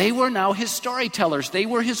identity. They were now his storytellers. They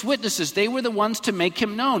were his witnesses. They were the ones to make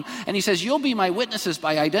him known. And he says, you'll be my witnesses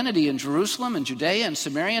by identity in Jerusalem and Judea and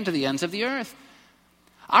Samaria and to the ends of the earth.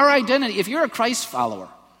 Our identity, if you're a Christ follower,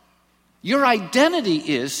 your identity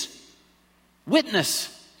is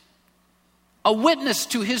witness. A witness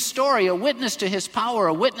to his story, a witness to his power,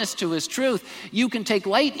 a witness to his truth. You can take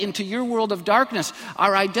light into your world of darkness.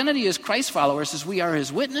 Our identity as Christ followers is we are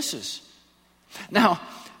his witnesses. Now,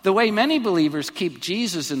 the way many believers keep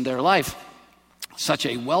Jesus in their life, such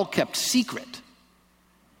a well-kept secret,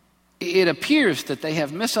 it appears that they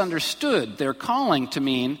have misunderstood their calling to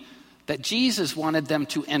mean that Jesus wanted them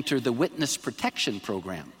to enter the witness protection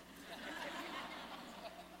program.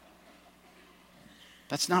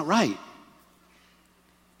 That's not right.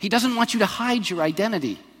 He doesn't want you to hide your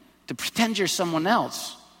identity, to pretend you're someone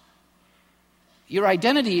else. Your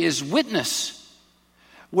identity is witness.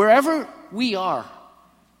 Wherever we are,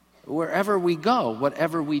 wherever we go,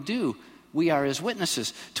 whatever we do, we are his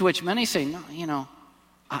witnesses. To which many say, no,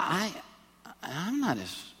 I'm not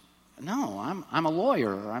his. No, I'm a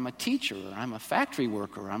lawyer, or I'm a teacher, or I'm a factory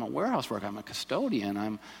worker, or I'm a warehouse worker, I'm a custodian,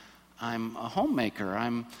 I'm a homemaker,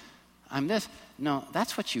 I'm this. No,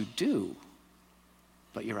 that's what you do.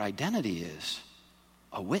 But your identity is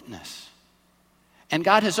a witness. And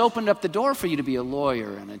God has opened up the door for you to be a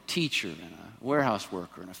lawyer and a teacher and a warehouse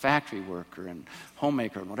worker and a factory worker and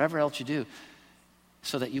homemaker and whatever else you do,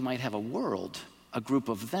 so that you might have a world, a group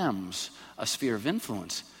of thems, a sphere of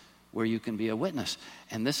influence where you can be a witness.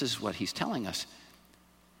 And this is what he's telling us.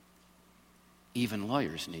 Even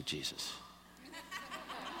lawyers need Jesus.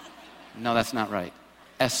 No, that's not right.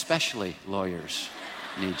 Especially lawyers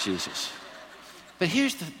need Jesus. But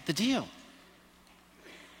here's the deal.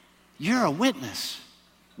 You're a witness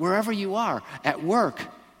wherever you are, at work,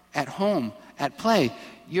 at home, at play.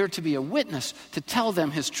 You're to be a witness, to tell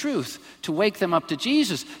them his truth, to wake them up to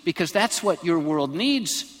Jesus, because that's what your world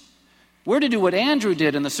needs. We're to do what Andrew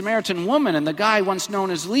did and the Samaritan woman and the guy once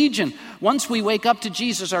known as Legion. Once we wake up to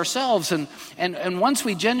Jesus ourselves and once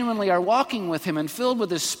we genuinely are walking with him and filled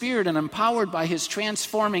with his Spirit and empowered by his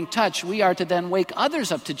transforming touch, we are to then wake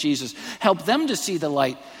others up to Jesus, help them to see the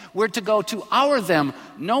light. We're to go to our them,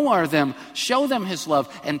 know our them, show them his love,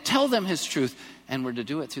 and tell them his truth. And we're to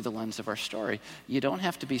do it through the lens of our story. You don't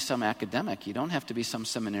have to be some academic. You don't have to be some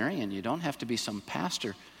seminarian. You don't have to be some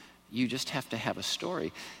pastor. You just have to have a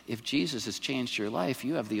story. If Jesus has changed your life,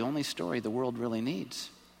 you have the only story the world really needs.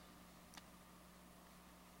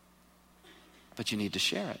 But you need to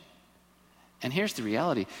share it. And here's the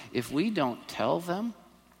reality. If we don't tell them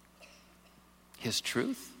his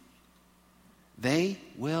truth, they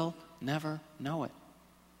will never know it.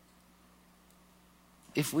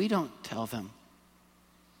 If we don't tell them,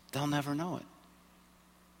 they'll never know it.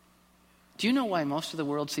 Do you know why most of the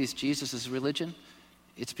world sees Jesus as religion?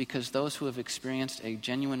 It's because those who have experienced a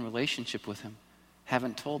genuine relationship with him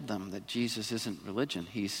haven't told them that Jesus isn't religion.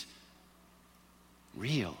 He's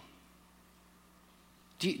real.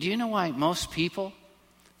 Do you know why most people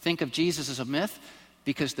think of Jesus as a myth?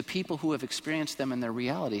 Because the people who have experienced them in their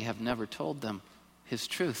reality have never told them his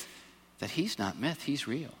truth, that he's not myth, he's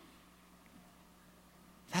real.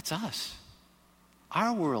 That's us.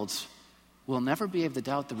 Our worlds will never be able to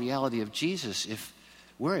doubt the reality of Jesus if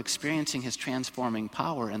we're experiencing his transforming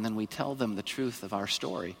power and then we tell them the truth of our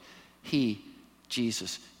story. He,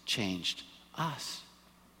 Jesus, changed us.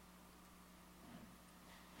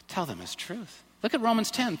 Tell them his truth. Look at Romans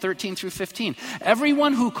 10, 13 through 15.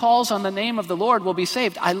 Everyone who calls on the name of the Lord will be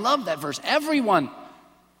saved. I love that verse. Everyone.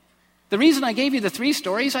 The reason I gave you the 3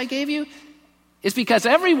 stories I gave you is because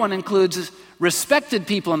everyone includes respected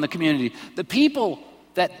people in the community. The people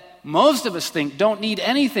that most of us think don't need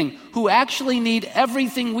anything, who actually need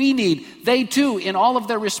everything we need. They too, in all of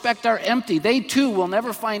their respect, are empty. They too will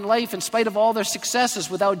never find life in spite of all their successes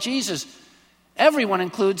without Jesus. Everyone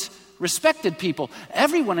includes respected people.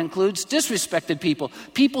 Everyone includes disrespected people.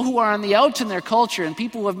 People who are on the outs in their culture and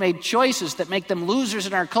people who have made choices that make them losers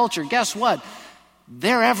in our culture. Guess what?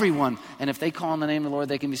 They're everyone. And if they call on the name of the Lord,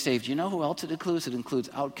 they can be saved. You know who else it includes? It includes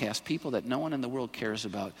outcasts, people that no one in the world cares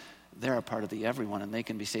about. They're a part of the everyone, and they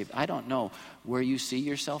can be saved. I don't know where you see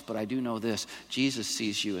yourself, but I do know this. Jesus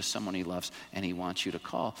sees you as someone he loves, and he wants you to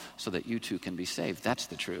call so that you too can be saved. That's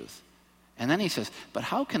the truth. And then he says, but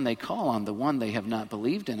how can they call on the one they have not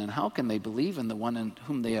believed in? And how can they believe in the one in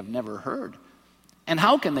whom they have never heard? And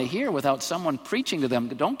how can they hear without someone preaching to them?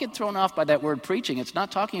 Don't get thrown off by that word preaching. It's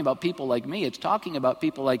not talking about people like me. It's talking about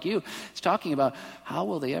people like you. It's talking about how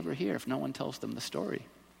will they ever hear if no one tells them the story?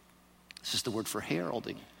 This is the word for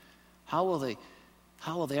heralding. How will they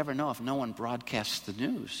ever know if no one broadcasts the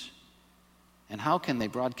news? And how can they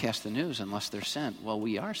broadcast the news unless they're sent? Well,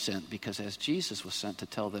 we are sent because as Jesus was sent to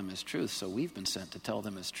tell them his truth, so we've been sent to tell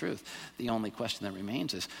them his truth. The only question that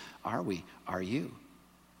remains is, are we? Are you?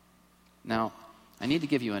 Now, I need to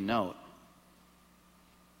give you a note,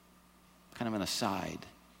 kind of an aside.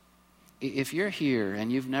 If you're here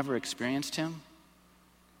and you've never experienced him,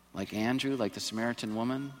 like Andrew, like the Samaritan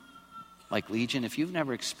woman, like Legion, if you've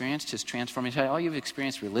never experienced his transformation, all you've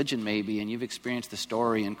experienced religion maybe, and you've experienced the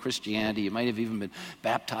story in Christianity, you might have even been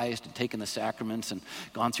baptized and taken the sacraments and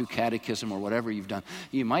gone through catechism or whatever you've done.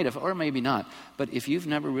 You might have, or maybe not. But if you've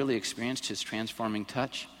never really experienced his transforming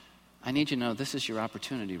touch, I need you to know this is your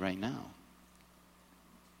opportunity right now.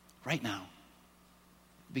 Right now.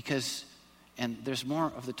 Because, and there's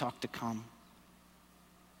more of the talk to come,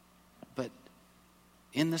 but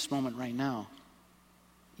in this moment right now,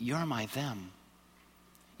 you're my them.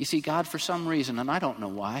 You see, God, for some reason, and I don't know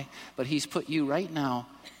why, but he's put you right now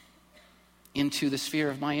into the sphere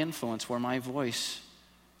of my influence where my voice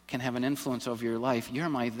can have an influence over your life. You're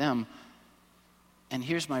my them. And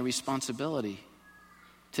here's my responsibility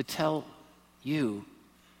to tell you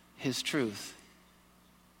his truth.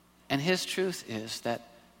 And his truth is that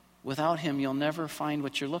without him, you'll never find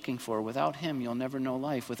what you're looking for. Without him, you'll never know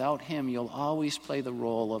life. Without him, you'll always play the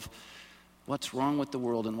role of what's wrong with the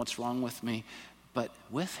world and what's wrong with me. But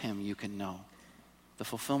with him, you can know the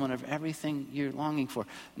fulfillment of everything you're longing for.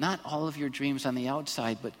 Not all of your dreams on the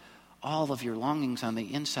outside, but all of your longings on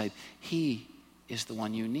the inside. He is the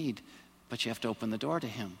one you need, but you have to open the door to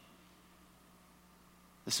him.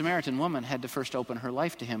 The Samaritan woman had to first open her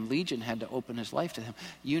life to him. Legion had to open his life to him.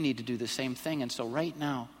 You need to do the same thing. And so right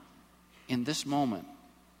now, in this moment,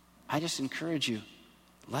 I just encourage you,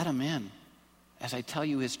 let him in. As I tell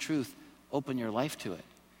you his truth, open your life to it.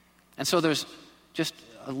 And so there's just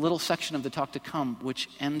a little section of the talk to come which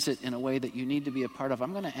ends it in a way that you need to be a part of.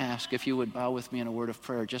 I'm going to ask if you would bow with me in a word of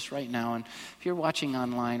prayer just right now. And if you're watching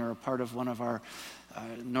online or a part of one of our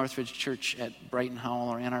Northridge Church at Brighton Howell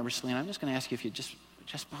or Ann Arbor Saline, I'm just going to ask you if you just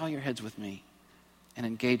bow your heads with me and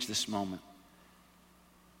engage this moment.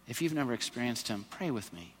 If you've never experienced him, pray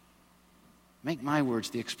with me. Make my words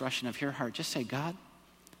the expression of your heart. Just say, God,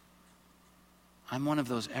 I'm one of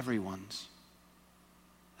those everyones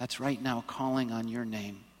that's right now calling on your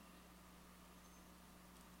name,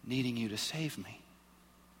 needing you to save me.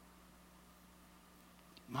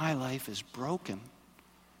 My life is broken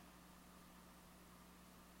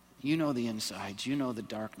You know the insides. You know the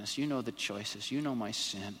darkness. You know the choices. You know my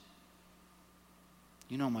sin.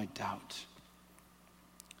 You know my doubts.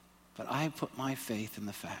 But I put my faith in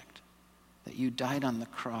the fact that you died on the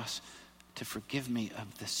cross to forgive me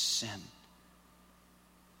of this sin.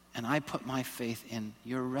 And I put my faith in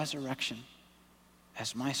your resurrection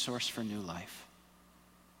as my source for new life.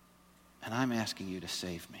 And I'm asking you to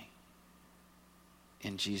save me.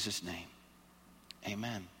 In Jesus' name,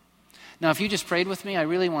 amen. Now, if you just prayed with me, I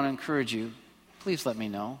really want to encourage you. Please let me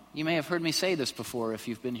know. You may have heard me say this before if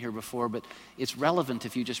you've been here before, but it's relevant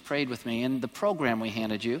if you just prayed with me. In the program we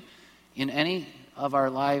handed you, in any of our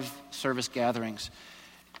live service gatherings,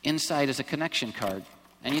 inside is a connection card.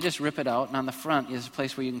 And you just rip it out, and on the front is a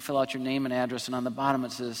place where you can fill out your name and address, and on the bottom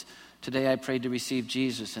it says, "Today I prayed to receive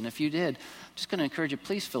Jesus." And if you did, I'm just going to encourage you,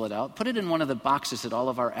 please fill it out. Put it in one of the boxes at all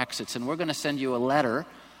of our exits, and we're going to send you a letter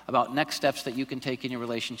about next steps that you can take in your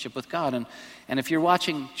relationship with God. And if you're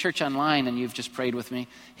watching church online and you've just prayed with me,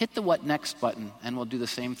 hit the What Next button, and we'll do the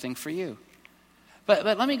same thing for you. But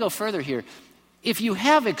let me go further here. If you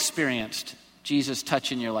have experienced Jesus'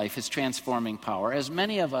 touch in your life, his transforming power, as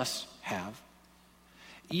many of us have,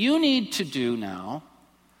 you need to do now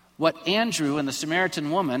what Andrew and the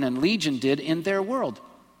Samaritan woman and Legion did in their world.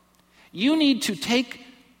 You need to take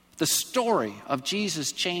the story of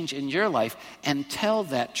Jesus' change in your life and tell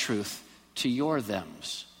that truth to your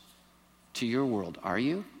thems, to your world. Are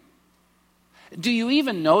you? Do you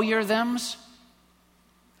even know your thems?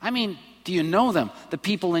 I mean, do you know them? The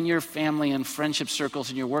people in your family and friendship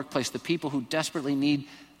circles in your workplace, the people who desperately need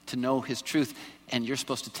to know his truth, and you're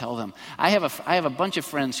supposed to tell them. I have a bunch of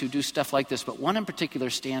friends who do stuff like this, but one in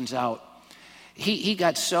particular stands out. He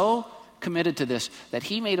got so committed to this that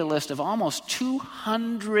he made a list of almost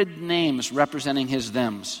 200 names representing his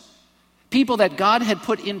thems. People that God had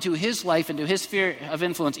put into his life, into his sphere of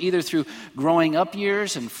influence, either through growing up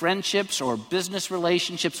years and friendships or business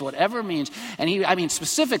relationships, whatever it means. And he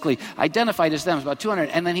specifically identified his thems, about 200.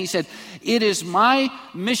 And then he said, it is my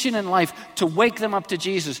mission in life to wake them up to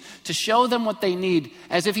Jesus, to show them what they need.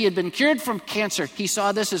 As if he had been cured from cancer, he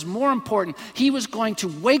saw this as more important. He was going to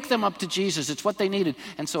wake them up to Jesus. It's what they needed.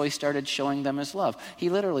 And so he started showing them his love. He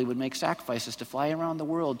literally would make sacrifices to fly around the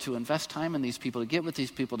world, to invest time in these people, to get with these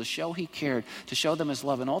people, to show he cared, to show them his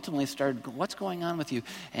love, and ultimately started, what's going on with you?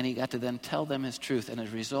 And he got to then tell them his truth. And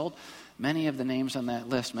as a result, many of the names on that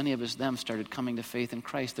list, many of his them started coming to faith in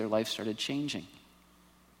Christ. Their life started changing.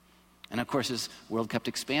 And of course, his world kept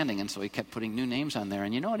expanding, and so he kept putting new names on there.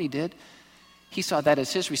 And you know what he did? He saw that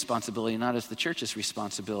as his responsibility, not as the church's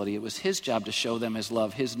responsibility. It was his job to show them his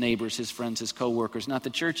love, his neighbors, his friends, his co-workers, not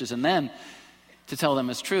the church's, and then to tell them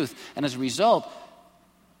his truth. And as a result,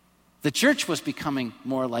 the church was becoming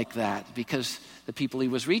more like that because the people he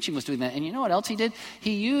was reaching was doing that. And you know what else he did?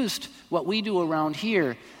 He used what we do around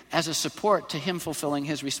here as a support to him fulfilling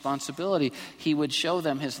his responsibility. He would show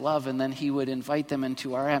them his love, and then he would invite them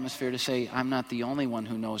into our atmosphere to say, I'm not the only one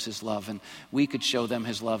who knows his love, and we could show them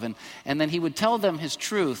his love. And then he would tell them his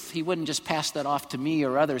truth. He wouldn't just pass that off to me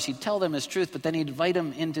or others. He'd tell them his truth, but then he'd invite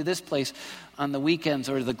them into this place on the weekends,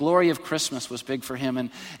 or the glory of Christmas was big for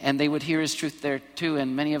him, and they would hear his truth there too,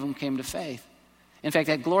 and many of them came to faith. In fact,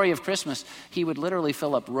 at Glory of Christmas, he would literally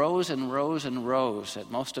fill up rows and rows and rows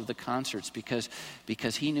at most of the concerts because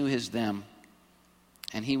he knew his them,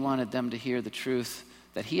 and he wanted them to hear the truth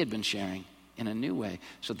that he had been sharing in a new way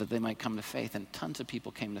so that they might come to faith, and tons of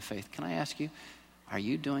people came to faith. Can I ask you, are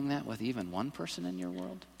you doing that with even one person in your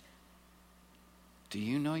world? Do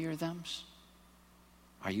you know your thems?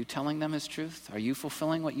 Are you telling them his truth? Are you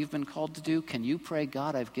fulfilling what you've been called to do? Can you pray,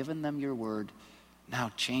 God, I've given them your word.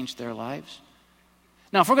 Now change their lives?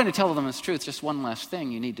 Now, if we're going to tell them his truth, just one last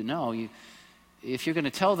thing you need to know. If you're going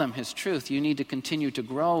to tell them his truth, you need to continue to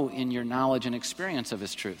grow in your knowledge and experience of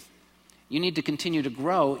his truth. You need to continue to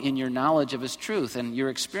grow in your knowledge of his truth and your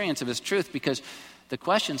experience of his truth, because the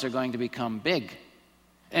questions are going to become big.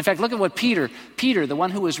 In fact, look at what Peter, the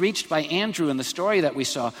one who was reached by Andrew in the story that we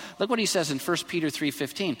saw, look what he says in 1 Peter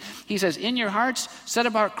 3:15. He says, in your hearts, set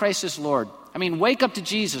apart Christ as Lord. Wake up to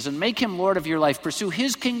Jesus and make him Lord of your life. Pursue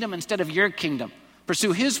his kingdom instead of your kingdom.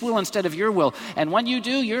 Pursue his will instead of your will. And when you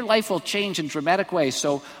do, your life will change in dramatic ways.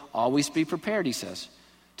 So always be prepared, he says,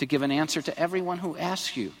 to give an answer to everyone who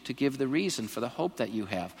asks you, to give the reason for the hope that you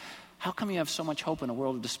have. How come you have so much hope in a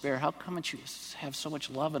world of despair? How come you have so much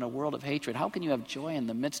love in a world of hatred? How can you have joy in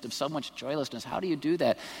the midst of so much joylessness? How do you do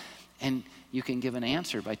that? And you can give an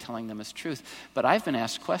answer by telling them his truth. But I've been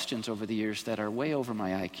asked questions over the years that are way over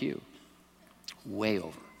my IQ. Way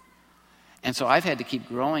over. And so I've had to keep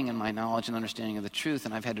growing in my knowledge and understanding of the truth,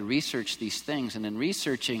 and I've had to research these things. And in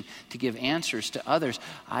researching to give answers to others,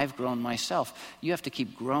 I've grown myself. You have to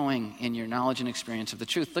keep growing in your knowledge and experience of the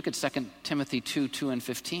truth. Look at 2 Timothy 2 and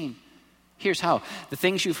 15. Here's how. The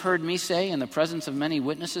things you've heard me say in the presence of many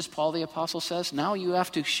witnesses, Paul the Apostle says, now you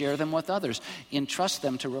have to share them with others. Entrust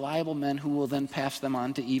them to reliable men who will then pass them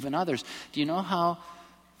on to even others. Do you know how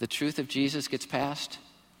the truth of Jesus gets passed?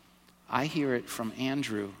 I hear it from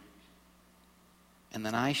Andrew, and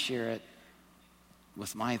then I share it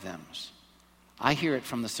with my thems. I hear it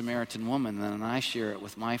from the Samaritan woman, and then I share it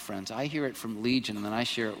with my friends. I hear it from Legion, and then I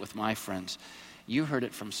share it with my friends. You heard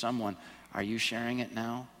it from someone. Are you sharing it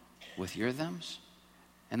now with your thems?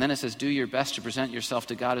 And then it says, do your best to present yourself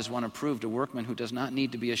to God as one approved, a workman who does not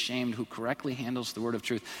need to be ashamed, who correctly handles the word of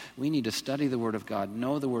truth. We need to study the word of God,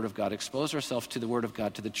 know the word of God, expose ourselves to the word of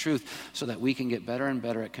God, to the truth, so that we can get better and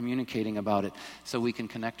better at communicating about it, so we can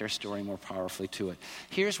connect our story more powerfully to it.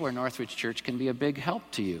 Here's where Northridge Church can be a big help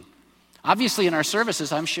to you. Obviously, in our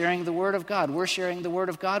services, I'm sharing the Word of God. We're sharing the Word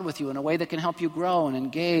of God with you in a way that can help you grow and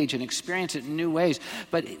engage and experience it in new ways.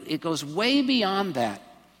 But it goes way beyond that.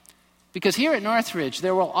 Because here at Northridge,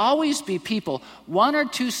 there will always be people 1 or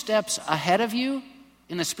 2 steps ahead of you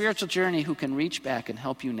in the spiritual journey who can reach back and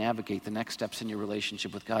help you navigate the next steps in your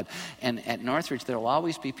relationship with God. And at Northridge, there will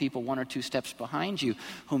always be people 1 or 2 steps behind you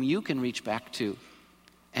whom you can reach back to,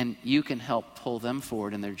 and you can help pull them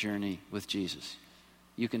forward in their journey with Jesus.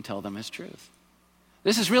 You can tell them His truth.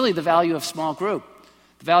 This is really the value of small group.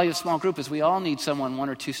 The value of small group is we all need someone 1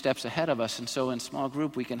 or 2 steps ahead of us, and so in small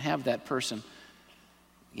group we can have that person,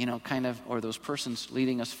 or those persons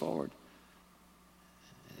leading us forward.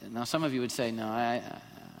 Now, some of you would say, no, I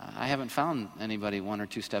haven't found anybody 1 or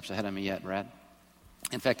 2 steps ahead of me yet, Brad.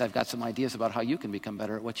 In fact, I've got some ideas about how you can become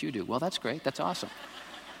better at what you do. Well, that's great. That's awesome.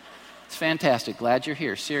 It's fantastic. Glad you're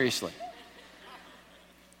here. Seriously.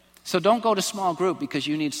 So don't go to small group because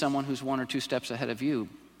you need someone who's 1 or 2 steps ahead of you.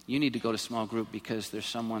 You need to go to small group because there's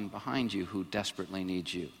someone behind you who desperately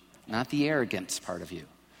needs you. Not the arrogance part of you,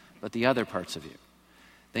 but the other parts of you.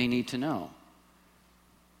 They need to know.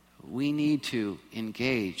 We need to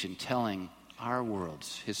engage in telling our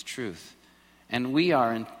worlds His truth. And we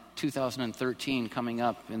are in 2013 coming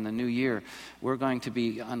up in the new year. We're going to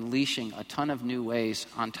be unleashing a ton of new ways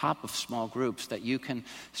on top of small groups that you can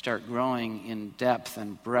start growing in depth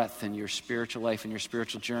and breadth in your spiritual life and your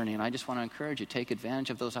spiritual journey. And I just want to encourage you, take advantage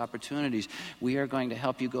of those opportunities. We are going to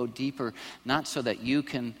help you go deeper, not so that you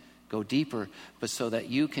can go deeper, but so that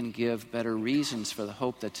you can give better reasons for the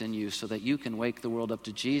hope that's in you, so that you can wake the world up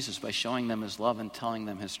to Jesus by showing them His love and telling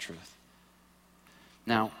them His truth.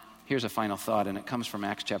 Now, here's a final thought, and it comes from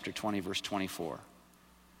Acts chapter 20, verse 24.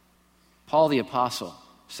 Paul the Apostle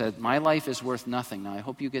said, my life is worth nothing. Now, I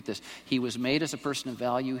hope you get this. He was made as a person of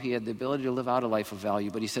value. He had the ability to live out a life of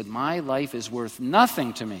value, but he said, my life is worth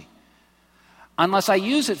nothing to me unless I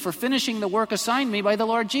use it for finishing the work assigned me by the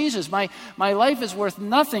Lord Jesus. My life is worth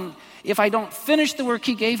nothing if I don't finish the work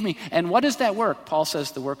He gave me. And what is that work? Paul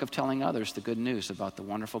says the work of telling others the good news about the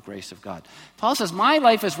wonderful grace of God. Paul says, my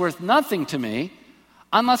life is worth nothing to me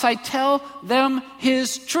unless I tell them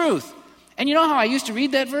His truth. And you know how I used to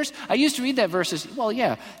read that verse? I used to read that verse as, well,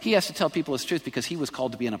 yeah, he has to tell people His truth because he was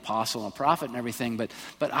called to be an apostle and a prophet and everything, but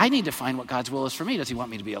I need to find what God's will is for me. Does He want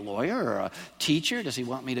me to be a lawyer or a teacher? Does He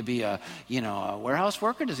want me to be a warehouse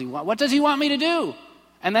worker? What does He want me to do?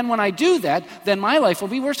 And then when I do that, then my life will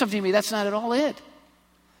be worth something to me. That's not at all it.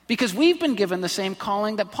 Because we've been given the same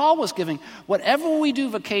calling that Paul was giving. Whatever we do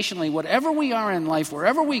vocationally, whatever we are in life,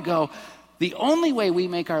 wherever we go, the only way we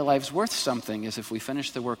make our lives worth something is if we finish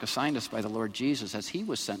the work assigned us by the Lord Jesus, as He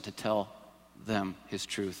was sent to tell them His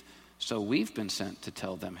truth. So we've been sent to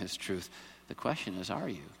tell them His truth. The question is, are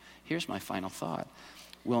you? Here's my final thought.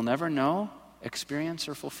 We'll never know, experience,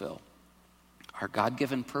 or fulfill our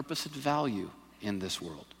God-given purpose and value in this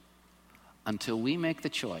world until we make the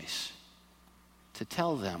choice to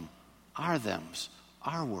tell them, our thems,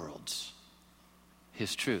 our worlds,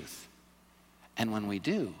 His truth. And when we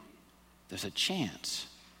do, there's a chance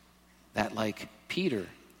that, like Peter,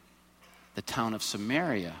 the town of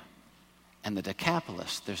Samaria, and the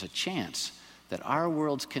Decapolis, there's a chance that our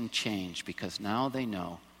worlds can change because now they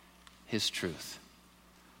know His truth.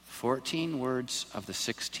 14 words of the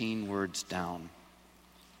 16 words down.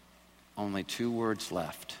 Only 2 words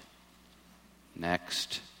left.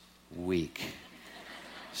 Next week.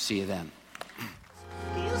 See you then.